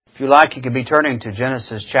you like, you could be turning to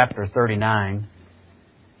Genesis chapter 39.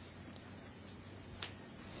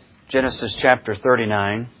 Genesis chapter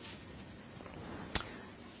 39.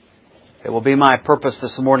 It will be my purpose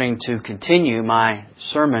this morning to continue my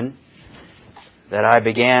sermon that I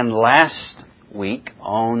began last week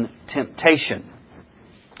on temptation,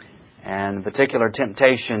 and the particular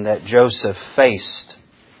temptation that Joseph faced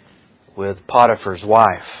with Potiphar's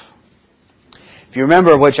wife. If you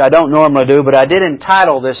remember, which I don't normally do, but I did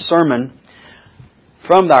entitle this sermon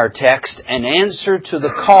from our text, An Answer to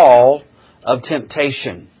the Call of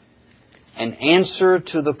Temptation. An answer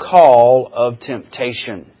to the call of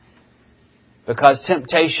temptation. Because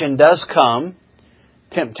temptation does come.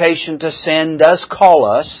 Temptation to sin does call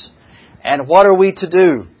us. And what are we to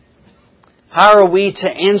do? How are we to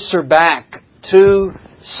answer back to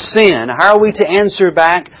sin? How are we to answer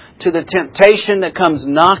back to the temptation that comes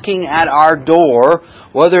knocking at our door,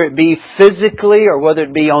 whether it be physically or whether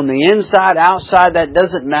it be on the inside, outside? That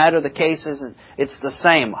doesn't matter. The case isn't. It's the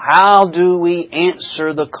same. How do we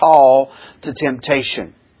answer the call to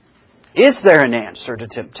temptation? Is there an answer to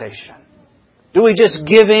temptation? Do we just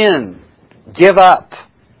give in, give up,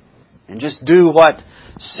 and just do what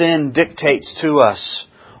sin dictates to us?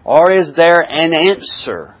 Or is there an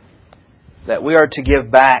answer that we are to give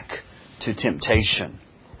back to temptation?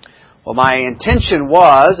 Well, my intention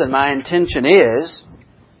was, and my intention is,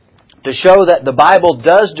 to show that the Bible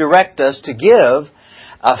does direct us to give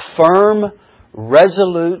a firm,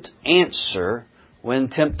 resolute answer when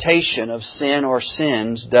temptation of sin or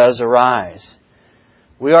sins does arise.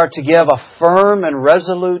 We are to give a firm and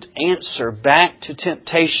resolute answer back to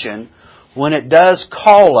temptation when it does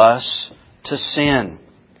call us to sin.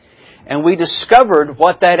 And we discovered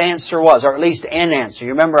what that answer was, or at least an answer.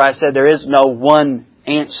 You remember I said there is no one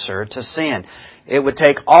answer to sin. It would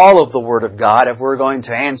take all of the Word of God if we're going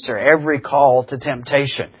to answer every call to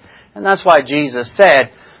temptation. And that's why Jesus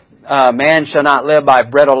said, man shall not live by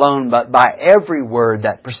bread alone, but by every word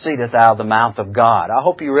that proceedeth out of the mouth of God. I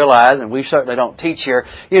hope you realize, and we certainly don't teach here,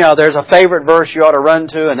 there's a favorite verse you ought to run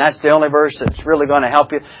to, and that's the only verse that's really going to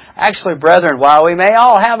help you. Actually, brethren, while we may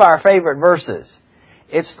all have our favorite verses,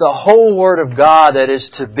 it's the whole Word of God that is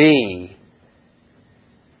to be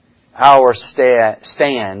our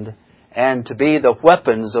stand and to be the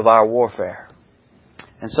weapons of our warfare.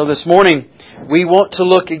 And so this morning, we want to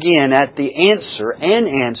look again at an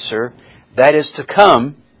answer that is to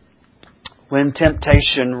come when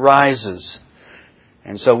temptation rises.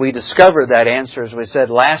 And so we discovered that answer, as we said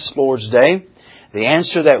last Lord's Day, the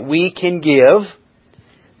answer that we can give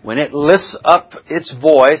when it lifts up its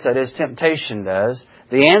voice, that is, temptation does.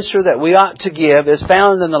 The answer that we ought to give is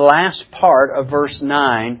found in the last part of verse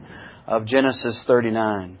 9 of Genesis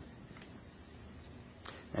 39.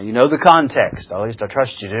 Now you know the context, at least I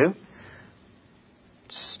trust you do.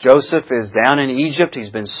 Joseph is down in Egypt. He's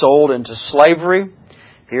been sold into slavery.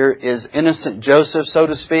 Here is innocent Joseph, so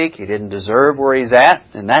to speak. He didn't deserve where he's at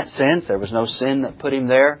in that sense. There was no sin that put him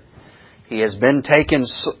there. He has been taken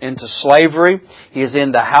into slavery. He is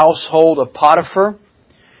in the household of Potiphar.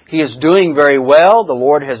 He is doing very well. The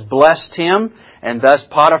Lord has blessed him, and thus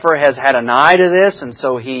Potiphar has had an eye to this, and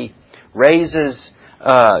so he raises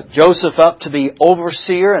Joseph up to be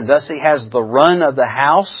overseer, and thus he has the run of the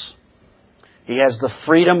house. He has the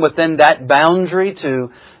freedom within that boundary to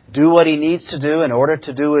do what he needs to do in order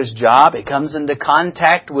to do his job. He comes into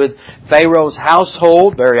contact with Pharaoh's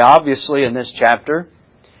household, very obviously in this chapter.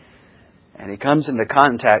 And he comes into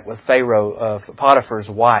contact with Potiphar's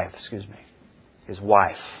wife, his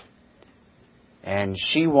wife. And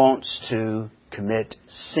she wants to commit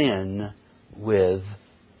sin with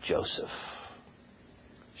Joseph.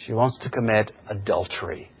 She wants to commit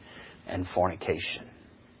adultery and fornication.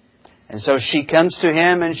 And so she comes to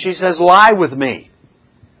him and she says, lie with me.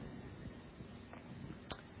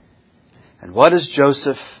 And what does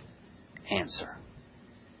Joseph answer?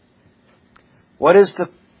 What is the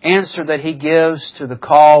answer that he gives to the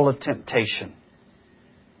call of temptation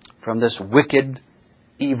from this wicked,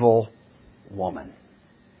 evil woman?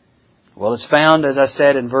 Well, it's found, as I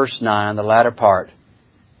said, in verse 9, the latter part.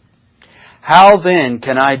 How then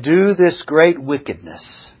can I do this great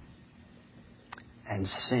wickedness and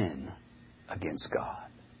sin against God?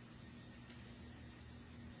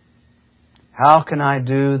 How can I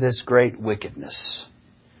do this great wickedness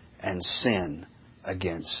and sin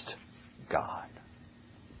against God?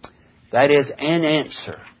 That is an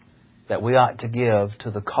answer that we ought to give to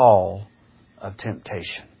the call of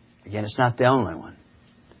temptation. Again, it's not the only one,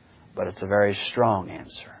 but it's a very strong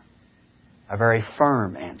answer, a very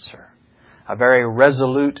firm answer, a very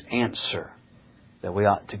resolute answer that we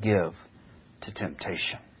ought to give to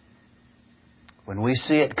temptation. when we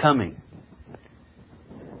see it coming,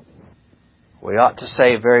 we ought to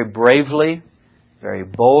say very bravely, very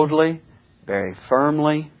boldly, very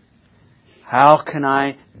firmly, how can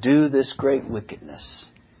I do this great wickedness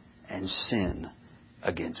and sin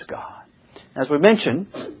against God? As we mentioned,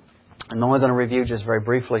 I'm only going to review just very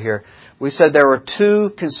briefly here, we said there were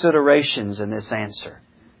two considerations in this answer.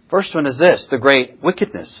 First one is this, the great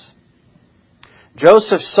wickedness.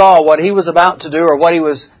 Joseph saw what he was about to do, or what he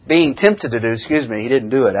was being tempted to do. He didn't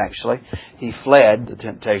do it actually. He fled the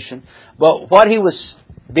temptation. But what he was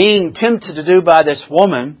being tempted to do by this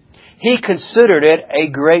woman, he considered it a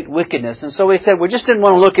great wickedness. And so we said we just didn't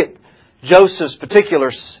want to look at Joseph's particular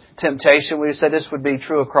temptation. We said this would be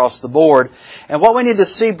true across the board. And what we need to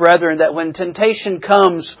see, brethren, that when temptation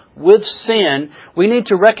comes with sin, we need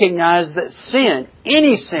to recognize that sin,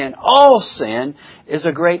 any sin, all sin, is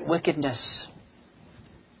a great wickedness.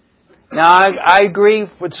 Now, I agree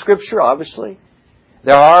with Scripture, obviously.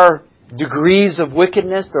 There are degrees of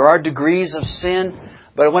wickedness. There are degrees of sin.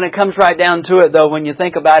 But when it comes right down to it, though, when you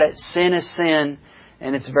think about it, sin is sin,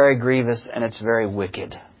 and it's very grievous, and it's very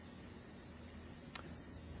wicked.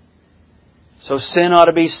 So sin ought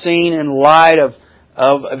to be seen in light of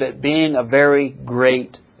it being a very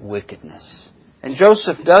great wickedness. And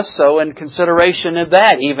Joseph does so in consideration of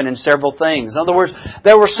that, even in several things. In other words,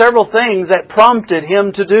 there were several things that prompted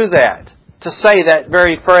him to do that, to say that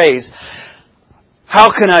very phrase.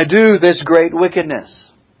 How can I do this great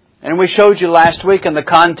wickedness? And we showed you last week in the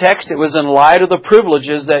context, it was in light of the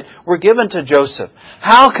privileges that were given to Joseph.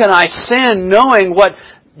 How can I sin knowing what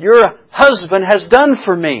your husband has done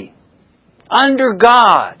for me? Under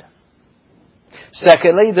God.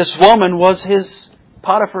 Secondly, this woman was his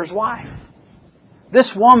Potiphar's wife.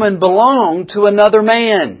 This woman belonged to another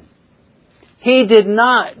man.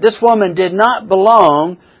 This woman did not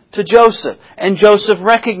belong to Joseph. And Joseph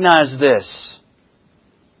recognized this.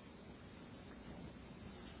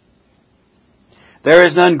 There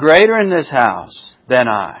is none greater in this house than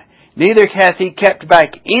I. Neither hath he kept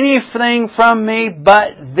back anything from me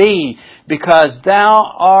but thee, because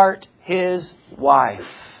thou art his wife.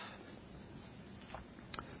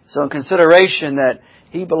 So in consideration that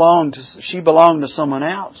she belonged to someone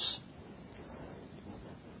else,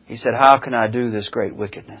 he said, how can I do this great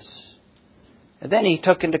wickedness? And then he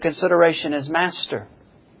took into consideration his master.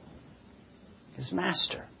 His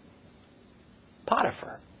master.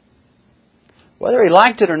 Potiphar. Whether he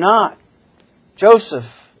liked it or not, Joseph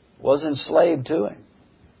was enslaved to him.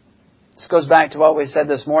 This goes back to what we said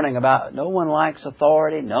this morning about no one likes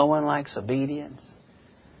authority, no one likes obedience.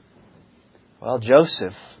 Well,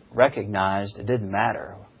 Joseph recognized it didn't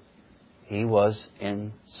matter. He was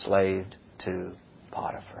enslaved to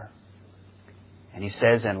Potiphar. And he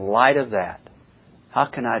says, in light of that, how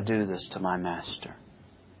can I do this to my master?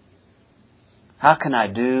 How can I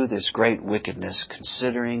do this great wickedness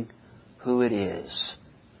considering who it is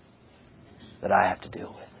that I have to deal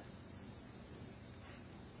with?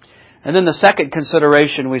 And then the second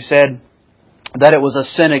consideration, we said that it was a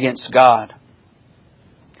sin against God.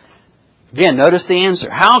 Again, notice the answer.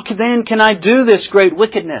 How then can I do this great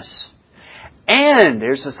wickedness? And,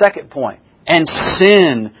 here's the second point, and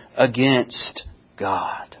sin against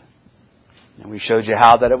God. And we showed you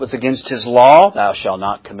how that it was against His law, thou shalt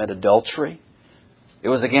not commit adultery. It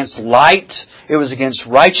was against light. It was against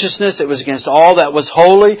righteousness. It was against all that was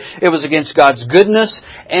holy. It was against God's goodness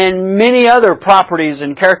and many other properties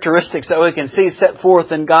and characteristics that we can see set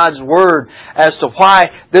forth in God's Word as to why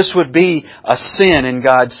this would be a sin in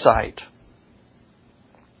God's sight.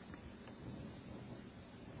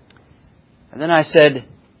 And then I said,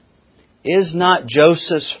 is not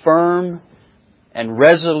Joseph's firm and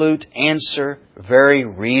resolute answer very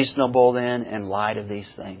reasonable then in light of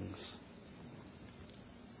these things?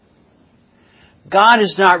 God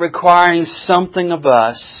is not requiring something of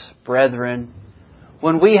us, brethren,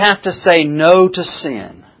 when we have to say no to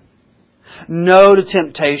sin, no to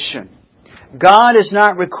temptation. God is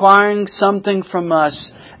not requiring something from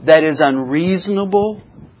us that is unreasonable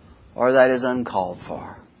or that is uncalled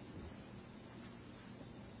for.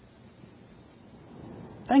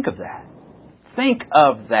 Think of that. Think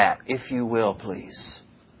of that, if you will, please.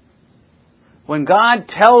 When God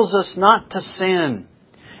tells us not to sin,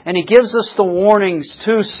 and He gives us the warnings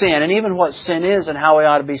to sin, and even what sin is and how we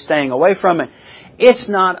ought to be staying away from it, it's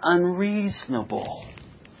not unreasonable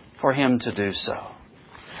for Him to do so.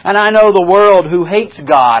 And I know the world who hates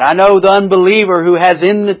God. I know the unbeliever who has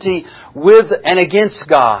enmity with and against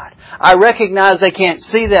God. I recognize they can't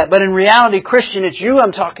see that, but in reality, Christian, it's you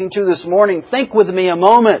I'm talking to this morning. Think with me a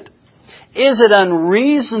moment. Is it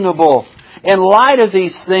unreasonable in light of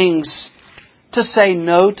these things to say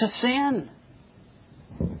no to sin?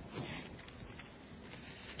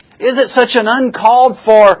 Is it such an uncalled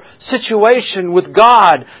for situation with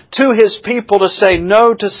God to His people to say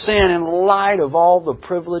no to sin in light of all the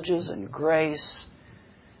privileges and grace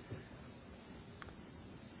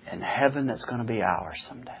and heaven that's going to be ours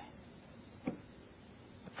someday? The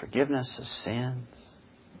forgiveness of sins,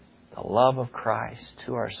 the love of Christ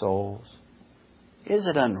to our souls. Is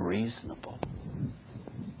it unreasonable?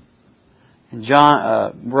 In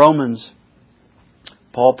Romans,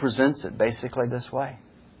 Paul presents it basically this way.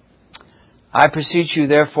 I beseech you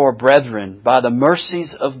therefore, brethren, by the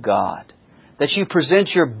mercies of God, that you present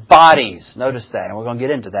your bodies, notice that, and we're going to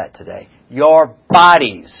get into that today. Your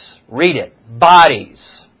bodies, read it,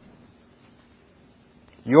 bodies.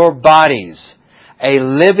 Your bodies, a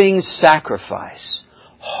living sacrifice,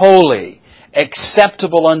 holy,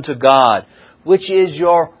 acceptable unto God, which is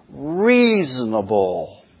your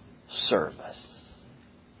reasonable service.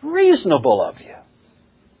 Reasonable of you.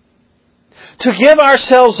 To give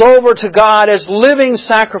ourselves over to God as living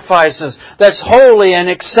sacrifices that's holy and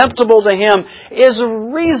acceptable to Him is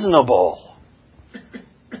reasonable.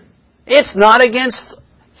 It's not against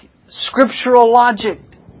scriptural logic.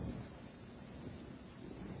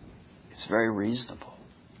 It's very reasonable.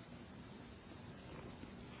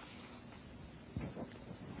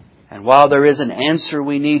 And while there is an answer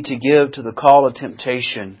we need to give to the call of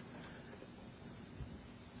temptation,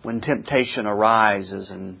 when temptation arises,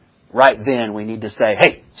 and right then we need to say,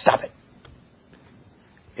 hey, stop it.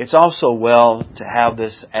 It's also well to have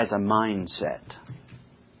this as a mindset.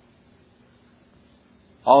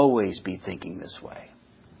 Always be thinking this way.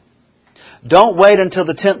 Don't wait until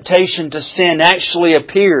the temptation to sin actually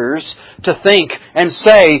appears to think and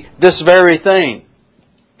say this very thing.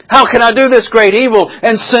 How can I do this great evil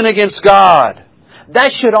and sin against God?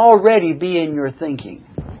 That should already be in your thinking,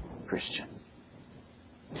 Christian.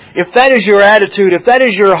 If that is your attitude, if that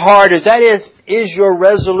is your heart, if that is your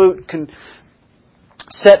resolute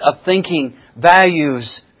set of thinking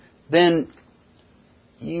values, then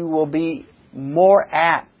you will be more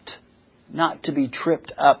apt not to be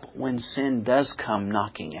tripped up when sin does come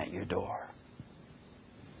knocking at your door.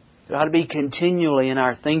 It ought to be continually in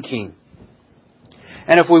our thinking.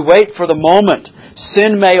 And if we wait for the moment,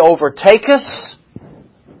 sin may overtake us,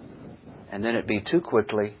 and then it be too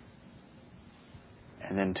quickly,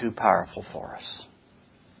 and then too powerful for us.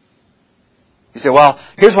 You say, well,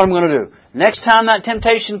 here's what I'm going to do. Next time that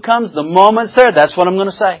temptation comes, the moment's there, that's what I'm going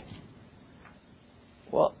to say.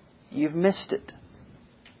 Well, you've missed it.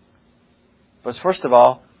 But first of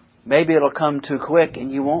all, maybe it'll come too quick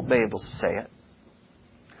and you won't be able to say it.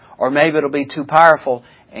 Or maybe it'll be too powerful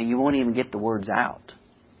and you won't even get the words out.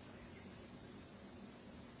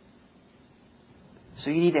 So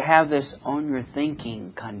you need to have this on your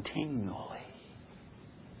thinking continually.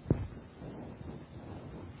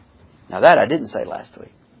 Now that I didn't say last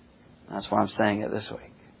week. That's why I'm saying it this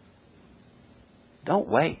week. Don't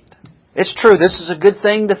wait. It's true, this is a good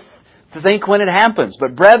thing to think when it happens.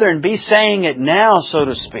 But brethren, be saying it now, so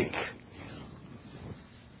to speak.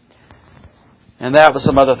 And that was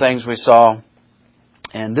some other things we saw.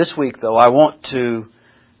 And this week, though, I want to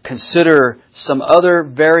consider some other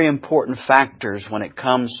very important factors when it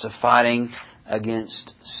comes to fighting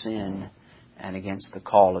against sin and against the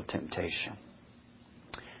call of temptation.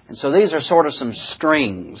 And so these are sort of some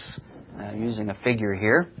strings, using a figure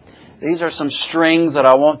here. These are some strings that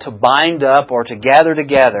I want to bind up or to gather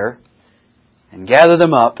together and gather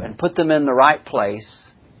them up and put them in the right place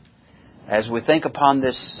as we think upon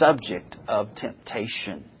this subject of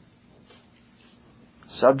temptation.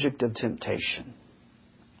 Subject of temptation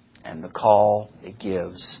and the call it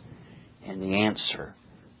gives and the answer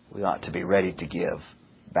we ought to be ready to give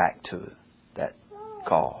back to that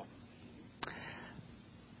call.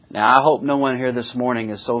 Now, I hope no one here this morning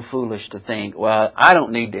is so foolish to think, well, I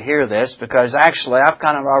don't need to hear this because actually I've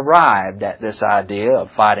kind of arrived at this idea of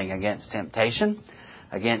fighting against temptation,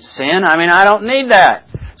 against sin. I mean, I don't need that.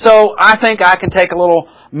 So I think I can take a little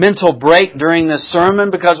mental break during this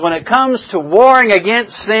sermon because when it comes to warring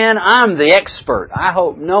against sin, I'm the expert. I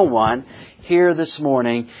hope no one here this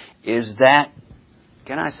morning is that,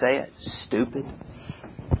 can I say it, stupid?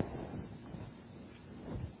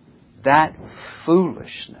 That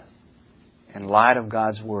foolishness in light of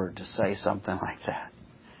God's Word to say something like that.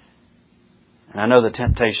 And I know the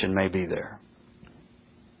temptation may be there.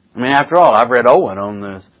 I mean, after all, I've read Owen on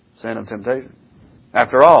the sin of temptation.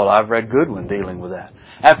 After all, I've read Goodwin dealing with that.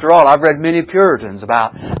 After all, I've read many Puritans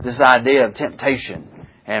about this idea of temptation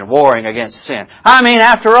and warring against sin. I mean,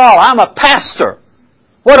 after all, I'm a pastor.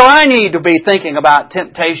 What do I need to be thinking about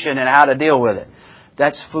temptation and how to deal with it?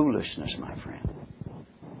 That's foolishness, my friend.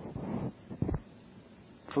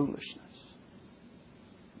 Foolishness.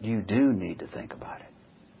 you do need to think about it.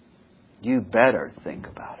 You better think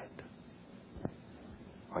about it.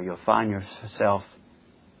 Or you'll find yourself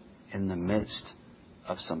in the midst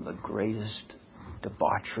of some of the greatest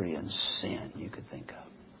debauchery and sin you could think of.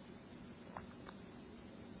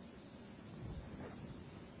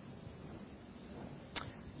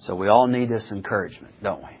 So we all need this encouragement,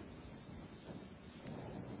 don't we?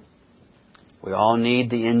 We all need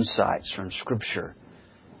the insights from Scripture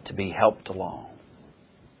to be helped along,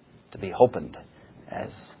 to be hopened, as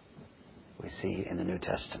we see in the New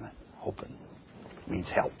Testament. Hopened means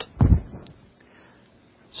helped.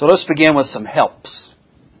 So let's begin with some helps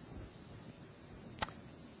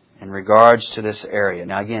in regards to this area.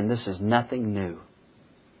 Now again, this is nothing new.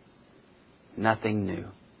 Nothing new.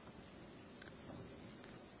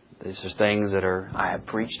 These are things that I have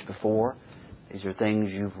preached before. These are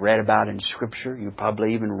things you've read about in Scripture. You've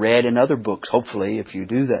probably even read in other books, hopefully, if you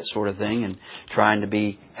do that sort of thing and trying to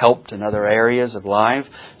be helped in other areas of life.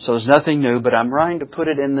 So it's nothing new, but I'm trying to put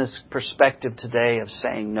it in this perspective today of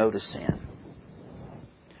saying no to sin.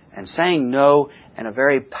 And saying no in a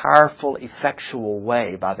very powerful, effectual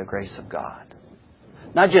way by the grace of God.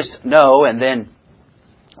 Not just no and then,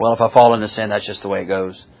 well, if I fall into sin, that's just the way it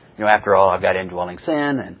goes. After all, I've got indwelling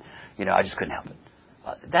sin and, I just couldn't help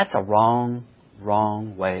it. That's a wrong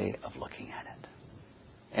way of looking at it.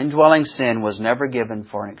 Indwelling sin was never given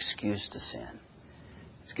for an excuse to sin.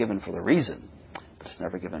 It's given for the reason, but it's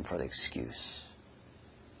never given for the excuse.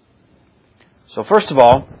 So first of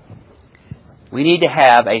all, we need to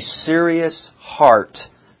have a serious heart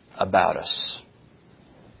about us.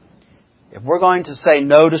 If we're going to say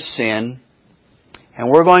no to sin, and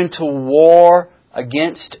we're going to war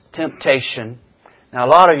against temptation. Now, a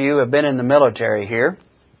lot of you have been in the military here,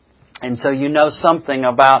 and so you know something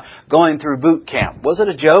about going through boot camp. Was it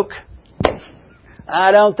a joke?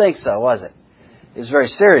 I don't think so, was it? It was very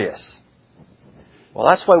serious. Well,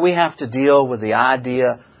 that's why we have to deal with the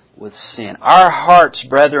idea with sin. Our hearts,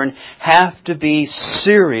 brethren, have to be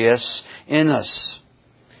serious in us.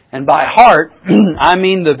 And by heart, I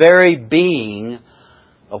mean the very being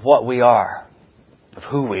of what we are, of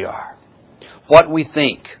who we are, what we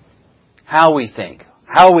think, how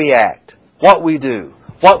we act, what we do,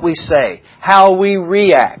 what we say, how we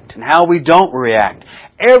react, and how we don't react.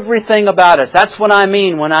 Everything about us. That's what I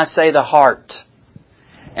mean when I say the heart.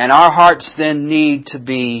 And our hearts then need to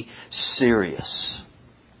be serious.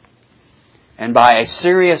 And by a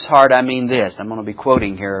serious heart, I mean this. I'm going to be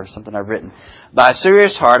quoting here something I've written. By a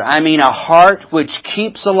serious heart, I mean a heart which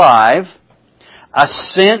keeps alive a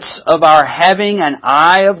sense of our having an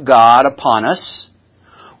eye of God upon us,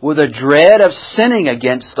 with a dread of sinning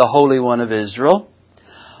against the Holy One of Israel,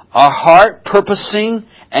 a heart purposing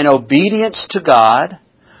an obedience to God,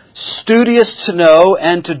 studious to know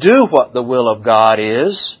and to do what the will of God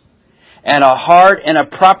is, and a heart in a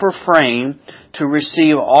proper frame to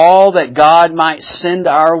receive all that God might send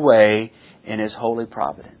our way in His holy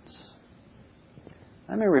providence.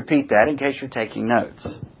 Let me repeat that in case you're taking notes.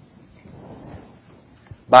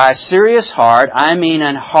 By a serious heart, I mean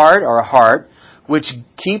a heart which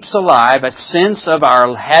keeps alive a sense of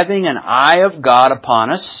our having an eye of God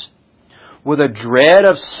upon us, with a dread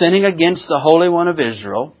of sinning against the Holy One of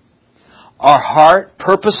Israel, our heart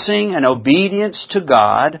purposing an obedience to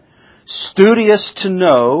God, studious to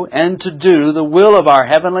know and to do the will of our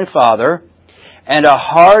Heavenly Father, and a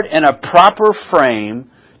heart in a proper frame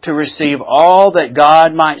to receive all that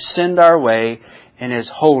God might send our way in His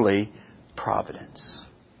holy providence.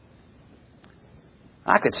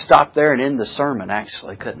 I could stop there and end the sermon,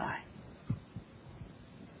 actually, couldn't I?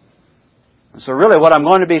 So really what I'm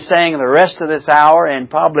going to be saying the rest of this hour, and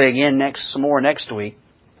probably again some more next week,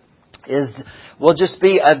 will just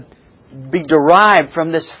be derived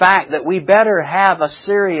from this fact that we better have a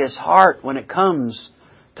serious heart when it comes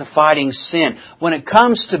to fighting sin. When it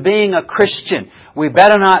comes to being a Christian, we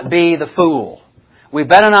better not be the fool. We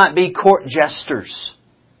better not be court jesters.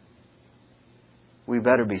 We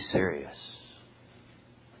better be serious.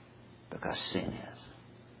 Because sin is.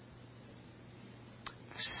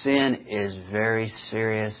 Sin is very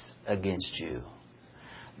serious against you.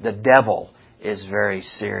 The devil is very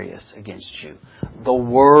serious against you. The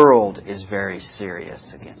world is very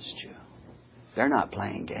serious against you. They're not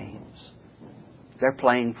playing games. They're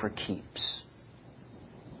playing for keeps.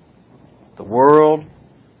 The world,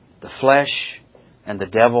 the flesh, and the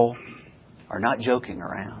devil are not joking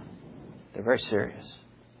around. They're very serious.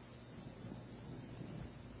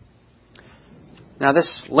 Now,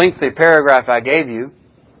 this lengthy paragraph I gave you,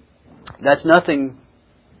 that's nothing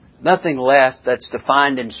less that's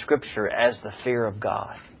defined in Scripture as the fear of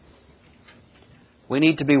God. We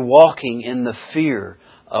need to be walking in the fear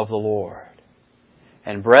of the Lord.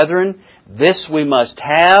 And brethren, this we must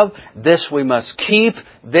have, this we must keep,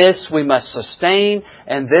 this we must sustain,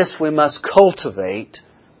 and this we must cultivate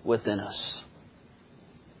within us.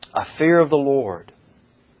 A fear of the Lord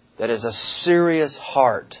that is a serious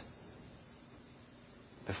heart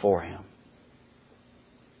before Him.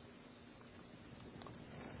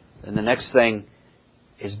 And the next thing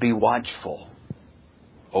is be watchful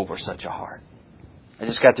over such a heart. I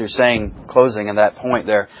just got through saying, closing on that point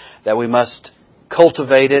there, that we must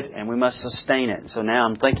cultivate it and we must sustain it. So now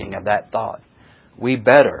I'm thinking of that thought. We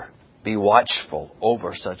better be watchful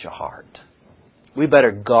over such a heart. We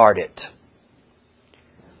better guard it.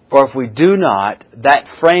 For if we do not, that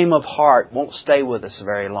frame of heart won't stay with us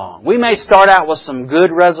very long. We may start out with some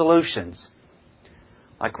good resolutions,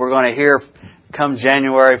 like we're going to hear come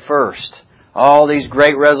January 1st. All these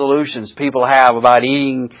great resolutions people have about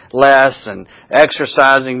eating less and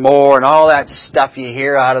exercising more and all that stuff you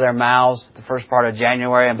hear out of their mouths the first part of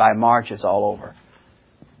January, and by March it's all over.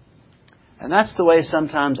 And that's the way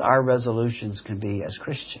sometimes our resolutions can be as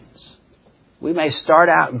Christians. We may start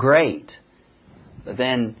out great, but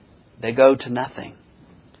then they go to nothing.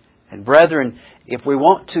 And brethren, if we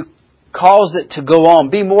want to cause it to go on,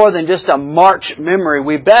 be more than just a March memory,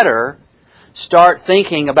 we better start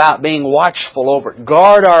thinking about being watchful over it.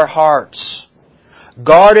 Guard our hearts.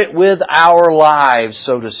 Guard it with our lives,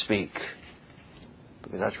 so to speak.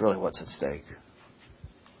 Because that's really what's at stake.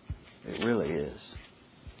 It really is.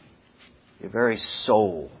 Your very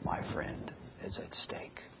soul, my friend, is at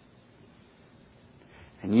stake.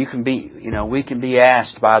 And we can be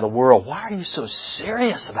asked by the world, why are you so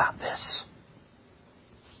serious about this?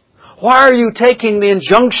 Why are you taking the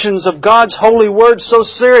injunctions of God's holy word so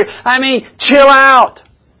serious? I mean, chill out.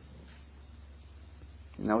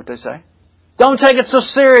 You know what they say? Don't take it so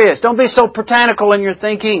serious. Don't be so puritanical in your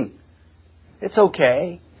thinking. It's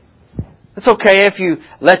okay. It's okay if you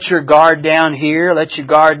let your guard down here, let your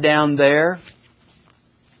guard down there.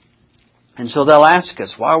 And so they'll ask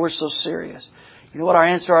us why we're so serious. You know what our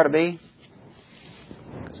answer ought to be?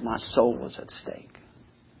 Because my soul was at stake.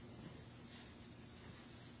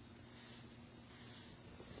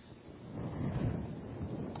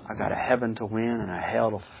 I got a heaven to win and a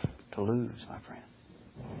hell to lose, my friend.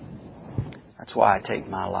 That's why I take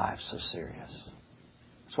my life so serious.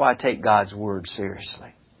 That's why I take God's Word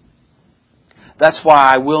seriously. That's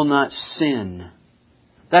why I will not sin.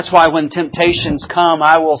 That's why when temptations come,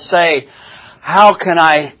 I will say, how can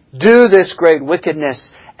I do this great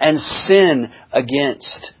wickedness and sin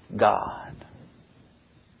against God?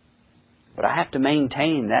 But I have to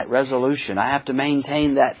maintain that resolution. I have to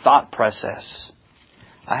maintain that thought process.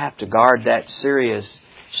 I have to guard that serious,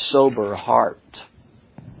 sober heart.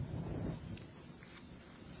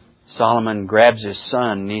 Solomon grabs his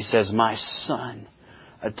son and he says, my son,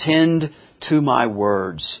 attend to my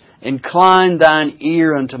words. Incline thine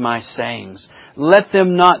ear unto my sayings. Let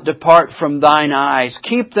them not depart from thine eyes.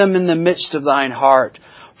 Keep them in the midst of thine heart.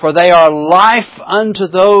 For they are life unto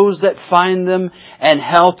those that find them, and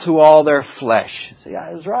health to all their flesh. See,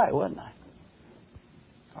 I was right, wasn't I?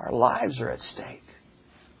 Our lives are at stake.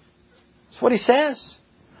 That's what he says.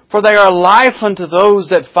 For they are life unto those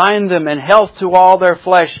that find them, and health to all their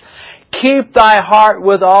flesh. Keep thy heart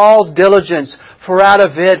with all diligence, for out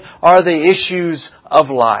of it are the issues of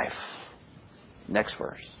life. Next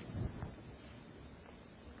verse.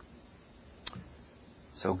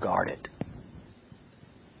 So guard it.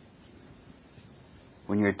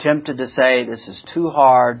 When you're tempted to say, this is too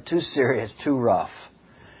hard, too serious, too rough,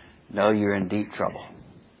 know you're in deep trouble.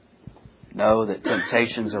 Know that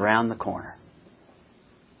temptation's around the corner.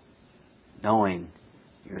 Knowing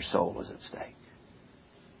your soul is at stake.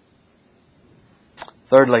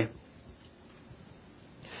 Thirdly,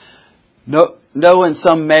 know in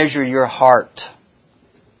some measure your heart.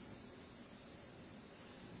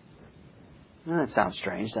 Well, that sounds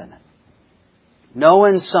strange, doesn't it? Know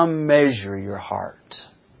in some measure your heart.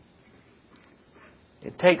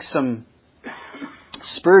 It takes some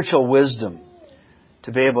spiritual wisdom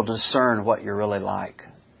to be able to discern what you're really like.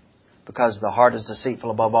 Because the heart is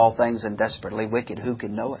deceitful above all things and desperately wicked. Who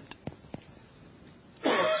can know it?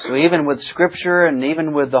 So even with Scripture and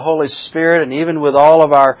even with the Holy Spirit and even with all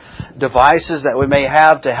of our devices that we may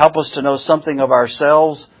have to help us to know something of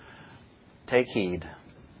ourselves, take heed.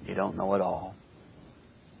 You don't know it all.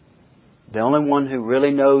 The only one who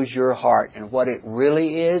really knows your heart and what it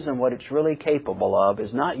really is and what it's really capable of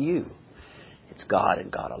is not you. It's God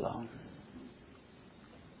and God alone.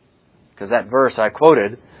 Because that verse I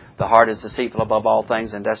quoted, the heart is deceitful above all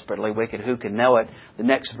things and desperately wicked. Who can know it? The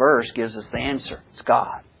next verse gives us the answer. It's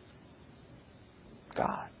God.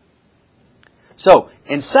 God. So,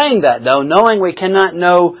 in saying that though, knowing we cannot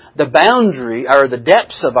know the boundary or the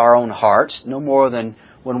depths of our own hearts, no more than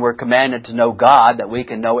when we're commanded to know God, that we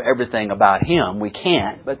can know everything about Him. We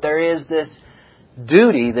can't. But there is this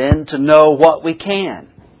duty then to know what we can.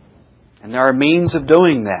 And there are means of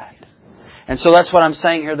doing that. And so that's what I'm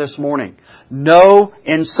saying here this morning. Know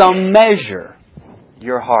in some measure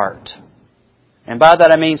your heart. And by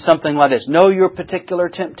that I mean something like this. Know your particular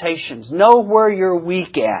temptations. Know where you're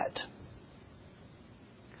weak at.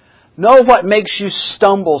 Know what makes you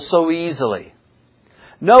stumble so easily.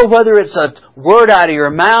 Know whether it's a word out of your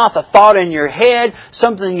mouth, a thought in your head,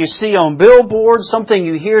 something you see on billboards, something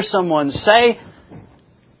you hear someone say.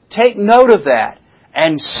 Take note of that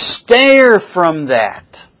and stare from that.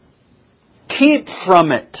 Keep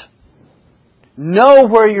from it. Know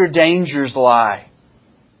where your dangers lie.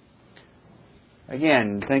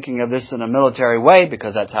 Again, thinking of this in a military way,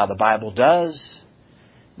 because that's how the Bible does.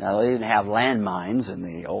 Now, they didn't have landmines in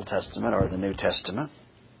the Old Testament or the New Testament.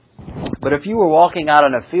 But if you were walking out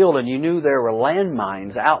in a field and you knew there were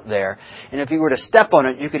landmines out there, and if you were to step on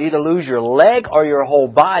it, you could either lose your leg or your whole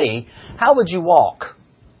body, how would you walk?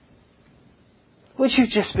 Would you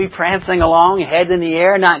just be prancing along, head in the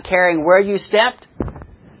air, not caring where you stepped?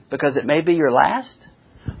 Because it may be your last?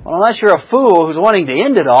 Well, unless you're a fool who's wanting to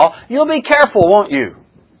end it all, you'll be careful, won't you?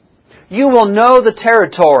 You will know the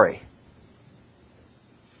territory.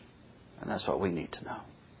 And that's what we need to know.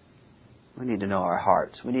 We need to know our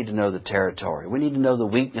hearts. We need to know the territory. We need to know the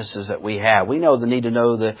weaknesses that we have. We need to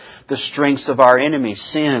know the strengths of our enemy,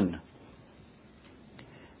 sin.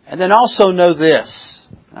 And then also know this.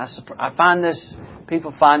 I find this,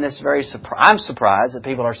 people find this very surprising. I'm surprised that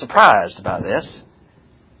people are surprised about this.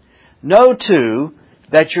 Know too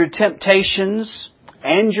that your temptations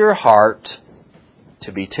and your heart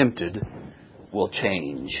to be tempted will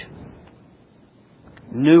change.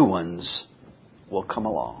 New ones will come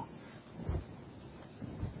along.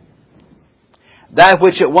 That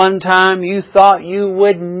which at one time you thought you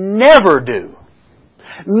would never do,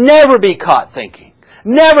 never be caught thinking,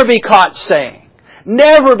 never be caught saying,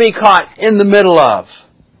 never be caught in the middle of,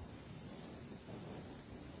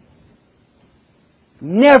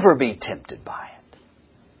 never be tempted by it.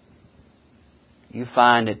 You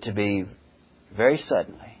find it to be very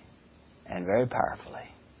suddenly and very powerfully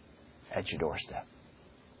at your doorstep.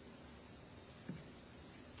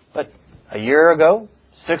 But a year ago,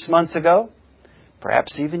 6 months ago,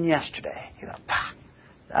 perhaps even yesterday, you thought,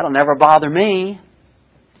 that'll never bother me.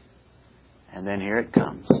 And then here it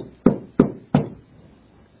comes.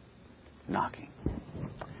 Knocking.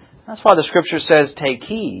 That's why the Scripture says, take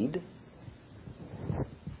heed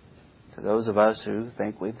to those of us who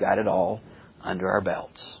think we've got it all under our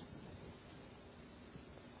belts.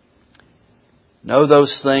 Know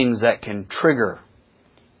those things that can trigger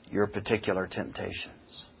your particular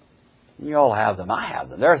temptations. You all have them. I have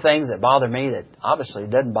them. There are things that bother me that obviously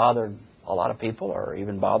doesn't bother a lot of people or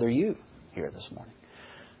even bother you here this morning.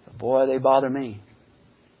 But boy, they bother me.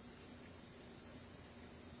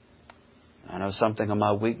 I know something of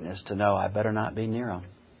my weakness to know I better not be near them.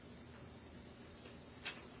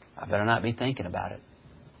 I better not be thinking about it.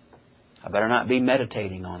 I better not be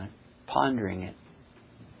meditating on it, pondering it,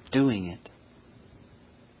 doing it.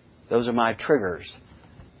 Those are my triggers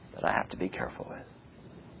that I have to be careful with.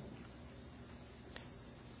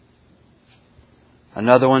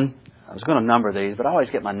 Another one, I was going to number these, but I always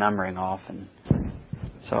get my numbering off, and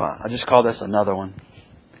so I just call this another one.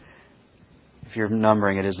 If you're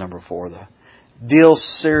numbering, it is number 4, though. Deal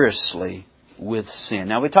seriously with sin.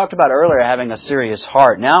 Now, we talked about earlier having a serious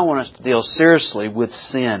heart. Now I want us to deal seriously with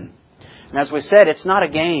sin. And as we said, it's not a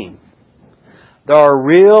game. There are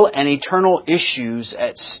real and eternal issues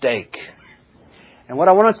at stake. And what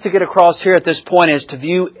I want us to get across here at this point is to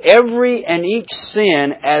view every and each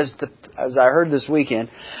sin as I heard this weekend,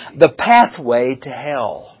 the pathway to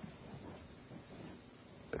hell.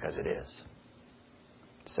 Because it is.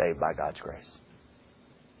 Saved by God's grace.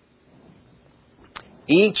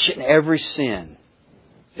 Each and every sin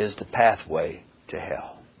is the pathway to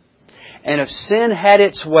hell. And if sin had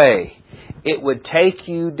its way, it would take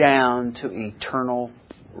you down to eternal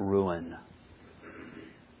ruin.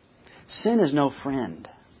 Sin is no friend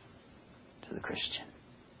to the Christian.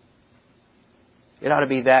 It ought to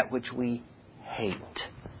be that which we hate.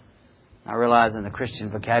 I realize in the Christian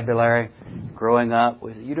vocabulary, growing up,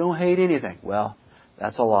 you don't hate anything. Well,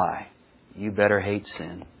 that's a lie. You better hate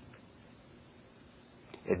sin.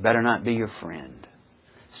 It better not be your friend.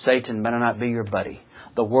 Satan better not be your buddy.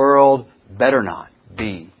 The world better not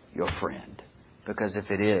be your friend. Because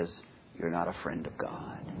if it is, you're not a friend of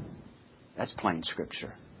God. That's plain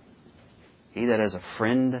Scripture. He that is a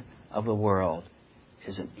friend of the world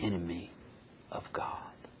is an enemy of God.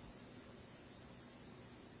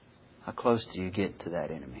 How close do you get to that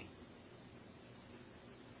enemy?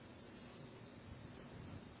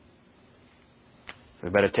 We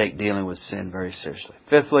better take dealing with sin very seriously.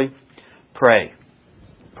 Fifthly, pray.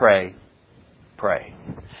 Pray. Pray.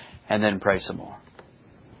 And then pray some more.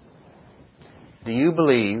 Do you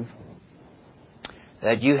believe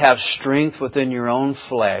that you have strength within your own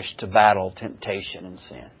flesh to battle temptation and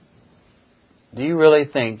sin? Do you really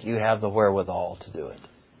think you have the wherewithal to do it?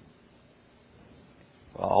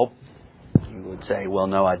 Well, you would say, well,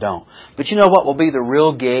 no, I don't. But you know what will be the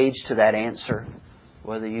real gauge to that answer?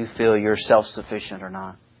 Whether you feel you're self-sufficient or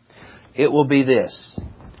not. It will be this.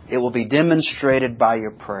 It will be demonstrated by your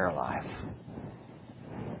prayer life.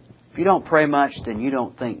 If you don't pray much, then you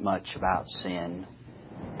don't think much about sin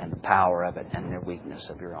and the power of it and the weakness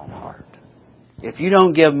of your own heart. If you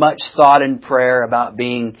don't give much thought in prayer about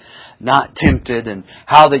being not tempted and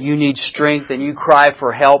how that you need strength and you cry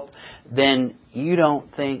for help, then you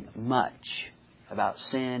don't think much about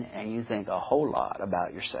sin and you think a whole lot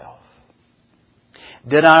about yourself.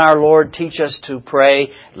 Did not our Lord teach us to pray,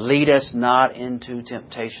 lead us not into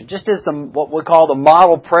temptation? Just as what we call the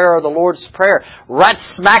model prayer of the Lord's Prayer. Right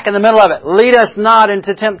smack in the middle of it. Lead us not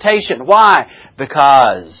into temptation. Why?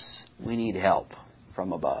 Because we need help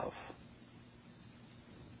from above.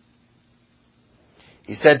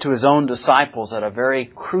 He said to His own disciples at a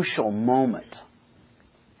very crucial moment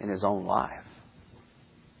in His own life,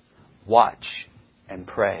 watch and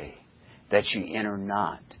pray that ye enter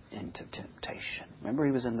not into temptation. Remember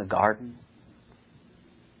He was in the garden?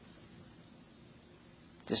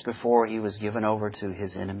 Just before He was given over to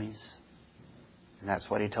His enemies. And that's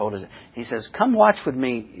what He told us. He says, come watch with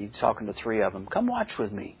me. He's talking to three of them. Come watch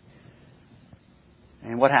with me.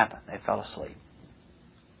 And what happened? They fell asleep.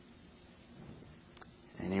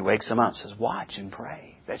 And He wakes them up and says, watch and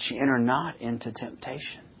pray that ye enter not into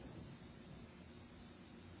temptation.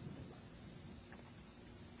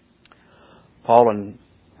 Paul, in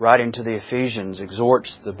writing to the Ephesians,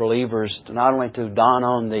 exhorts the believers to not only to don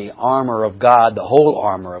on the armor of God, the whole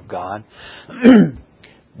armor of God,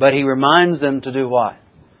 but he reminds them to do what?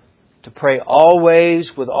 To pray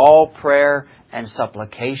always with all prayer and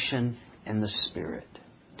supplication in the Spirit.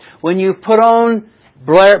 When you put on,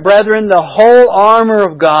 brethren, the whole armor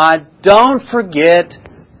of God, don't forget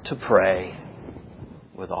to pray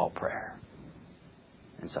with all prayer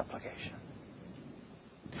and supplication.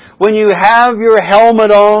 When you have your helmet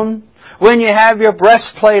on, when you have your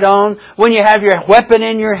breastplate on, when you have your weapon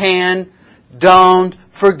in your hand, don't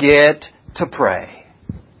forget to pray.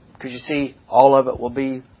 Because you see, all of it will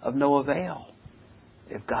be of no avail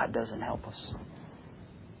if God doesn't help us.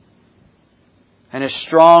 And as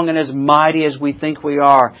strong and as mighty as we think we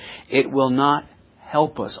are, it will not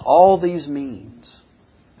help us. All these means,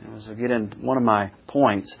 and as I get into one of my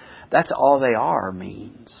points, that's all they are,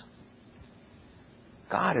 means.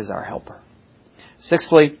 God is our helper.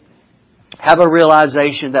 Sixthly, have a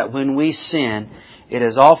realization that when we sin, it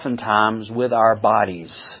is oftentimes with our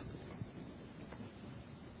bodies.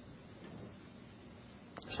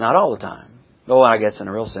 It's not all the time. Well, I guess in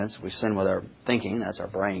a real sense, we sin with our thinking. That's our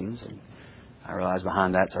brains. And I realize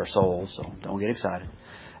behind that's our soul, so don't get excited.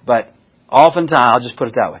 But oftentimes, I'll just put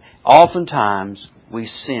it that way. Oftentimes, we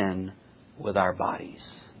sin with our bodies.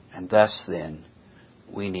 And thus then,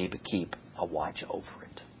 we need to keep a watch over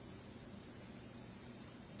it.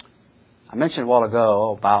 I mentioned a while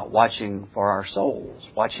ago about watching for our souls,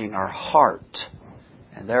 watching our heart.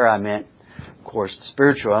 And there I meant, of course, the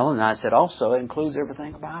spiritual, and I said also it includes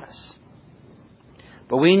everything about us.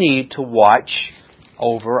 But we need to watch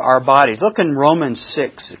over our bodies. Look in Romans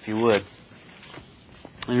 6, if you would.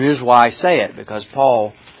 And here's why I say it, because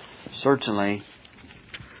Paul certainly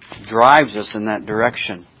drives us in that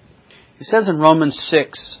direction. He says in Romans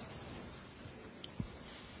 6,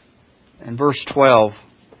 in verse 12,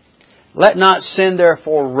 let not sin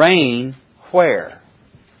therefore reign where?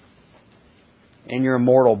 In your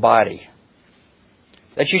mortal body,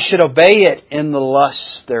 that you should obey it in the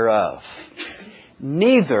lusts thereof.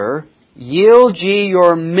 Neither yield ye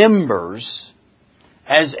your members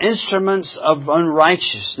as instruments of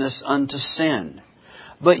unrighteousness unto sin,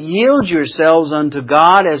 but yield yourselves unto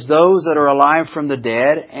God as those that are alive from the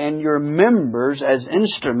dead, and your members as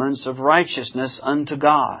instruments of righteousness unto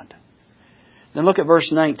God. Then look at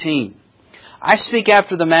verse 19. I speak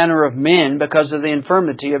after the manner of men because of the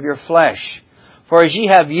infirmity of your flesh. For as ye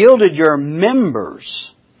have yielded your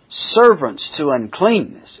members servants to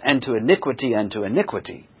uncleanness, and to iniquity unto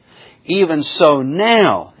iniquity, even so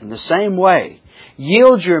now, in the same way,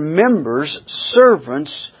 yield your members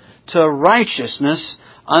servants to righteousness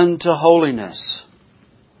unto holiness.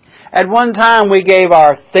 At one time we gave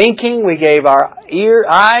our thinking, we gave our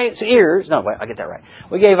ears, no wait, I get that right.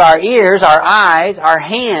 We gave our ears, our eyes, our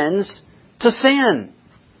hands to sin.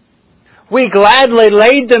 We gladly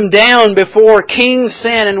laid them down before King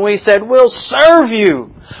Sin and we said, we'll serve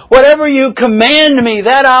you. Whatever you command me,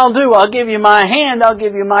 that I'll do. I'll give you my hand, I'll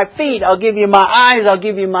give you my feet, I'll give you my eyes, I'll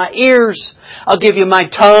give you my ears, I'll give you my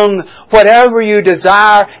tongue. Whatever you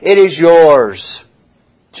desire, it is yours.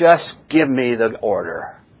 Just give me the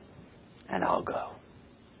order and I'll go.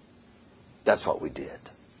 That's what we did.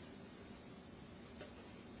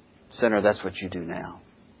 Sinner, that's what you do now.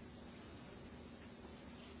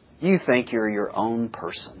 You think you're your own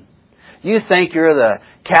person. You think you're the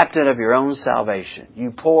captain of your own salvation.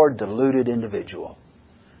 You poor, deluded individual.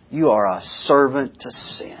 You are a servant to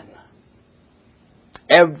sin.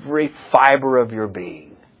 Every fiber of your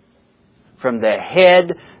being, from the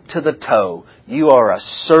head to the toe, you are a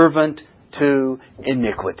servant to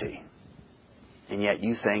iniquity. And yet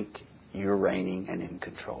you think you're reigning and in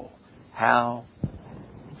control. How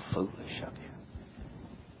foolish of you.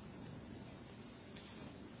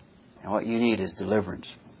 And what you need is deliverance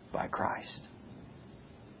by Christ.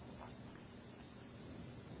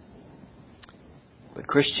 But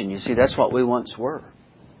Christian, you see, that's what we once were.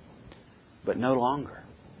 But no longer.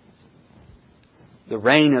 The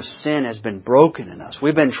reign of sin has been broken in us.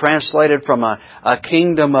 We've been translated from a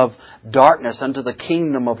kingdom of darkness unto the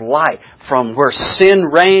kingdom of light. From where sin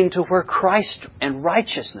reigned to where Christ and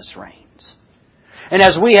righteousness reigns. And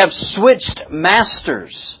as we have switched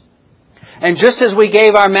masters, and just as we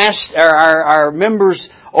gave our members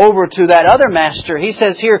over to that other master, he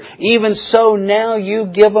says here, even so now you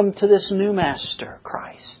give them to this new master,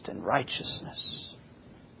 Christ and righteousness.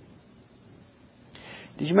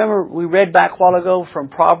 Did you remember we read back a while ago from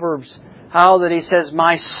Proverbs how that he says,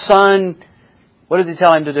 my son, what did he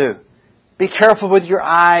tell him to do? Be careful with your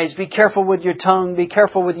eyes, be careful with your tongue, be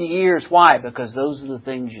careful with your ears. Why? Because those are the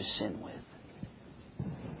things you sin with.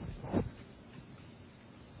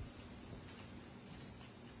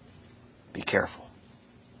 Be careful.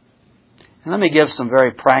 And let me give some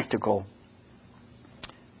very practical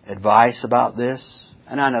advice about this.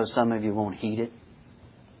 And I know some of you won't heed it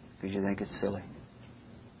because you think it's silly.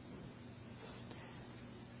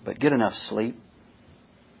 But get enough sleep.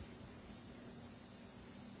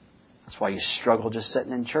 That's why you struggle just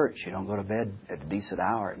sitting in church. You don't go to bed at a decent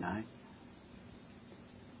hour at night.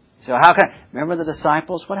 So how can... Remember the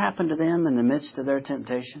disciples? What happened to them in the midst of their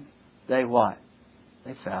temptation? They what?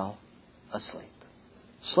 They fell asleep.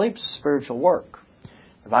 Sleep's spiritual work.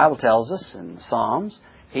 The Bible tells us in the Psalms,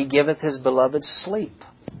 He giveth His beloved sleep.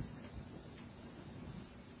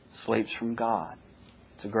 Sleep's from God.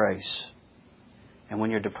 It's a grace. And when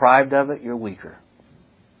you're deprived of it, you're weaker.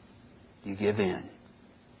 You give in.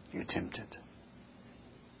 You're tempted.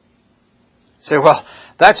 Say, well,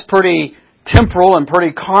 that's pretty temporal and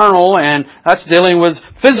pretty carnal, and that's dealing with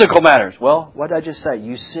physical matters. Well, what did I just say?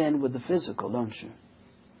 You sin with the physical, don't you?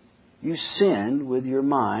 You sin with your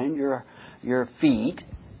mind, your feet,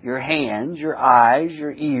 your hands, your eyes,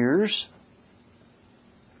 your ears.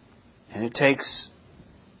 And it takes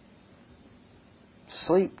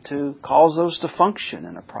sleep to cause those to function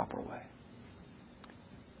in a proper way.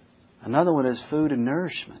 Another one is food and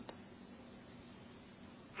nourishment.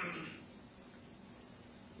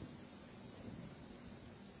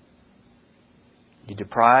 You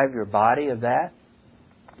deprive your body of that,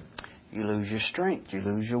 you lose your strength, you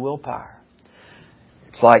lose your willpower.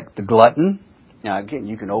 It's like the glutton. Now again,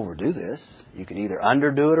 you can overdo this. You can either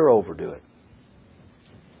underdo it or overdo it.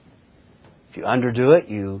 If you underdo it,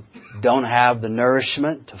 you don't have the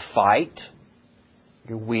nourishment to fight.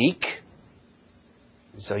 You're weak.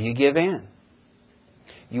 And so you give in.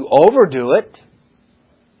 You overdo it,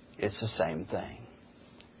 it's the same thing.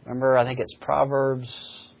 Remember, I think it's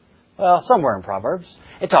Proverbs, somewhere in Proverbs,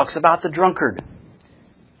 it talks about the drunkard.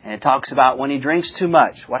 And it talks about when he drinks too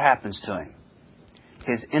much, what happens to him?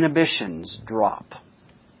 His inhibitions drop.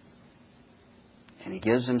 And he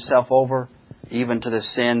gives himself over even to the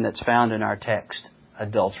sin that's found in our text,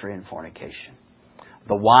 adultery and fornication.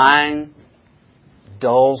 The wine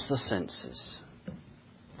dulls the senses.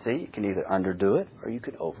 See, you can either underdo it or you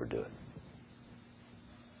can overdo it.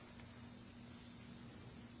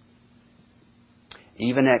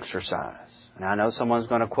 Even exercise. And I know someone's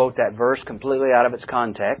going to quote that verse completely out of its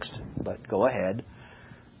context, but go ahead.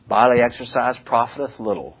 Bodily exercise profiteth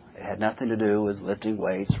little. It had nothing to do with lifting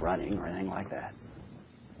weights, running, or anything like that.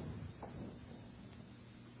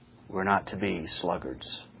 We're not to be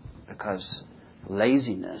sluggards, because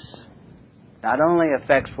laziness not only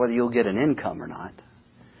affects whether you'll get an income or not,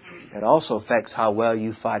 it also affects how well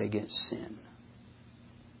you fight against sin.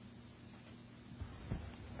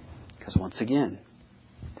 Because once again,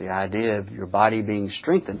 the idea of your body being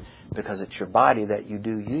strengthened, because it's your body that you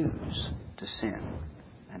do use to sin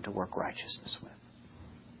and to work righteousness with.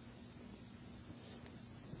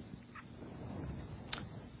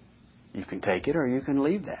 You can take it or you can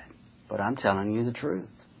leave that. But I'm telling you the truth.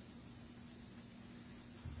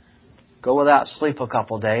 Go without sleep a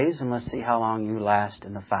couple days and let's see how long you last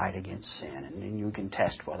in the fight against sin. And then you can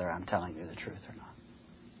test whether I'm telling you the truth or not.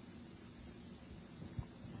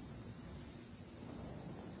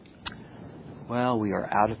 Well, we are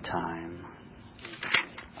out of time.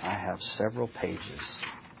 I have several pages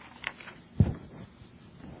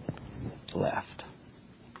left.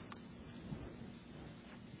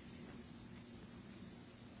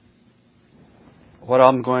 What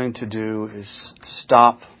I'm going to do is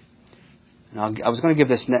stop. And I was going to give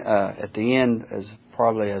this at the end as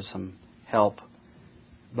probably as some help,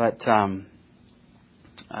 but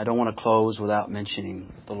I don't want to close without mentioning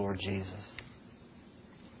the Lord Jesus.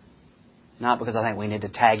 Not because I think we need to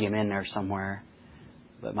tag Him in there somewhere,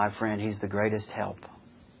 but my friend, He's the greatest help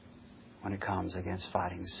when it comes against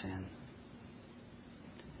fighting sin.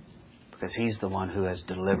 Because He's the one who has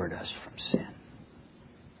delivered us from sin.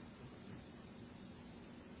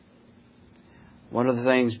 One of the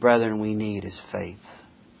things, brethren, we need is faith.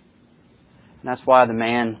 And that's why the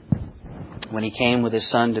man, when he came with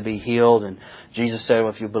his son to be healed, and Jesus said, well,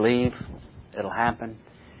 if you believe, it'll happen.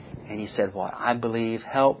 And he said, well, I believe,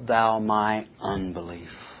 help thou my unbelief.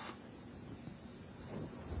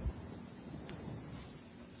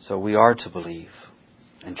 So we are to believe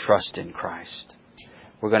and trust in Christ.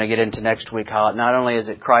 We're going to get into next week how not only is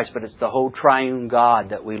it Christ, but it's the whole triune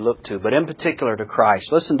God that we look to, but in particular to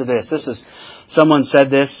Christ. Listen to this. Someone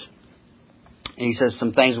said this, and he says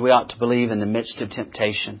some things we ought to believe in the midst of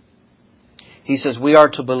temptation. He says, we are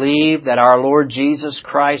to believe that our Lord Jesus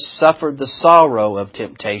Christ suffered the sorrow of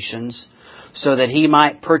temptations so that He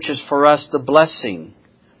might purchase for us the blessing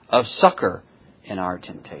of succor in our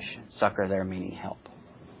temptation. Succor there meaning help.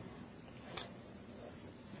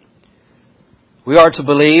 We are to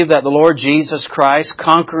believe that the Lord Jesus Christ,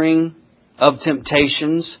 conquering of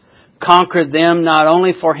temptations, conquered them not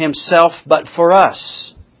only for Himself but for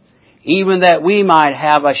us, even that we might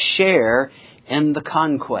have a share in the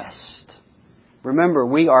conquest. Remember,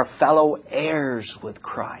 we are fellow heirs with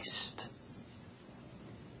Christ.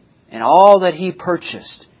 And all that He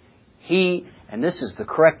purchased, and this is the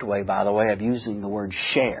correct way, by the way, of using the word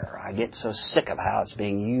share. I get so sick of how it's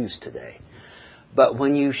being used today. But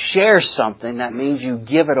when you share something, that means you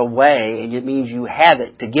give it away, and it means you have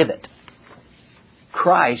it to give it.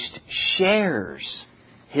 Christ shares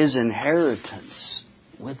His inheritance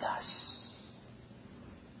with us.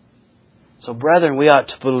 So, brethren, we ought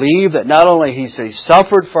to believe that not only He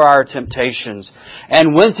suffered for our temptations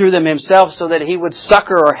and went through them Himself so that He would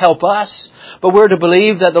succor or help us, but we're to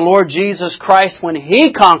believe that the Lord Jesus Christ, when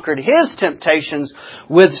He conquered His temptations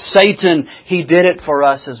with Satan, He did it for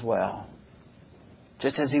us as well.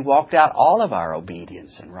 Just as He walked out all of our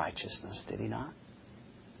obedience and righteousness, did He not?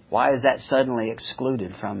 Why is that suddenly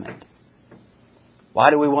excluded from it? Why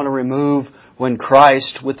do we want to remove when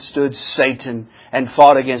Christ withstood Satan and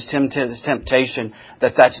fought against temptation,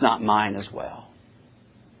 that's not mine as well?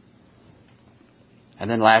 And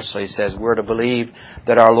then lastly, He says, we're to believe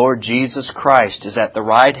that our Lord Jesus Christ is at the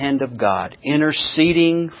right hand of God,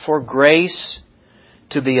 interceding for grace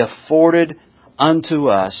to be afforded unto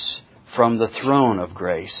us from the throne of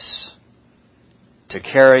grace to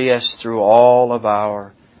carry us through all of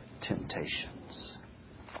our temptations.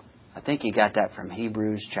 I think He got that from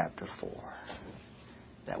Hebrews chapter 4.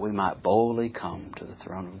 That we might boldly come to the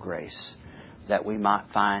throne of grace. That we might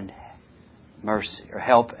find mercy or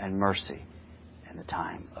help and mercy in the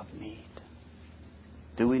time of need.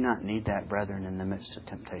 Do we not need that, brethren, in the midst of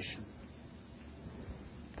temptation?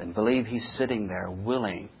 Then believe He's sitting there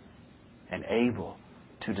willing and able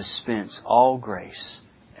to dispense all grace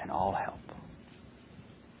and all help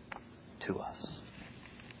to us.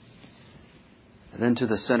 And then to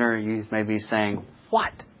the sinner, you may be saying,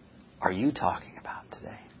 what are you talking about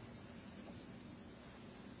today?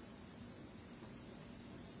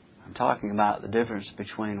 I'm talking about the difference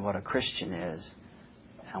between what a Christian is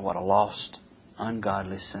and what a lost,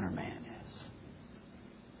 ungodly sinner man is.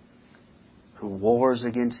 Who wars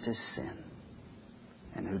against his sin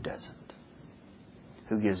and who doesn't.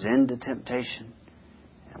 Who gives in to temptation,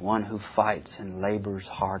 and one who fights and labors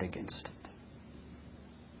hard against it.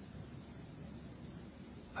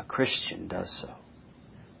 A Christian does so.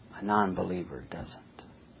 A non-believer doesn't.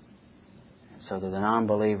 And so to the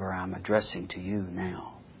non-believer I'm addressing to you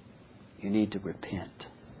now, You need to repent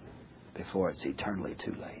before it's eternally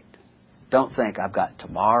too late. Don't think, I've got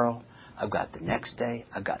tomorrow, I've got the next day,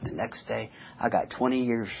 I've got the next day, I've got 20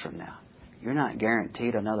 years from now. You're not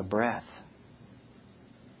guaranteed another breath.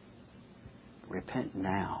 Repent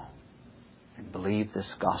now and believe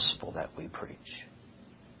this gospel that we preach.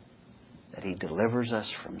 That He delivers us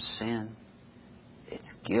from sin,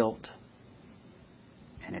 its guilt,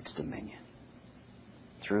 and its dominion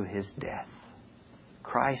through His death.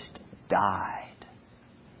 Christ died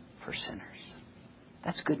for sinners.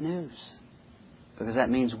 That's good news, because that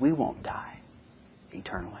means we won't die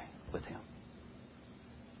eternally with Him.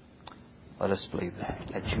 Let us believe that.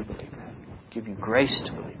 Let you believe that. Give you grace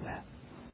to believe that.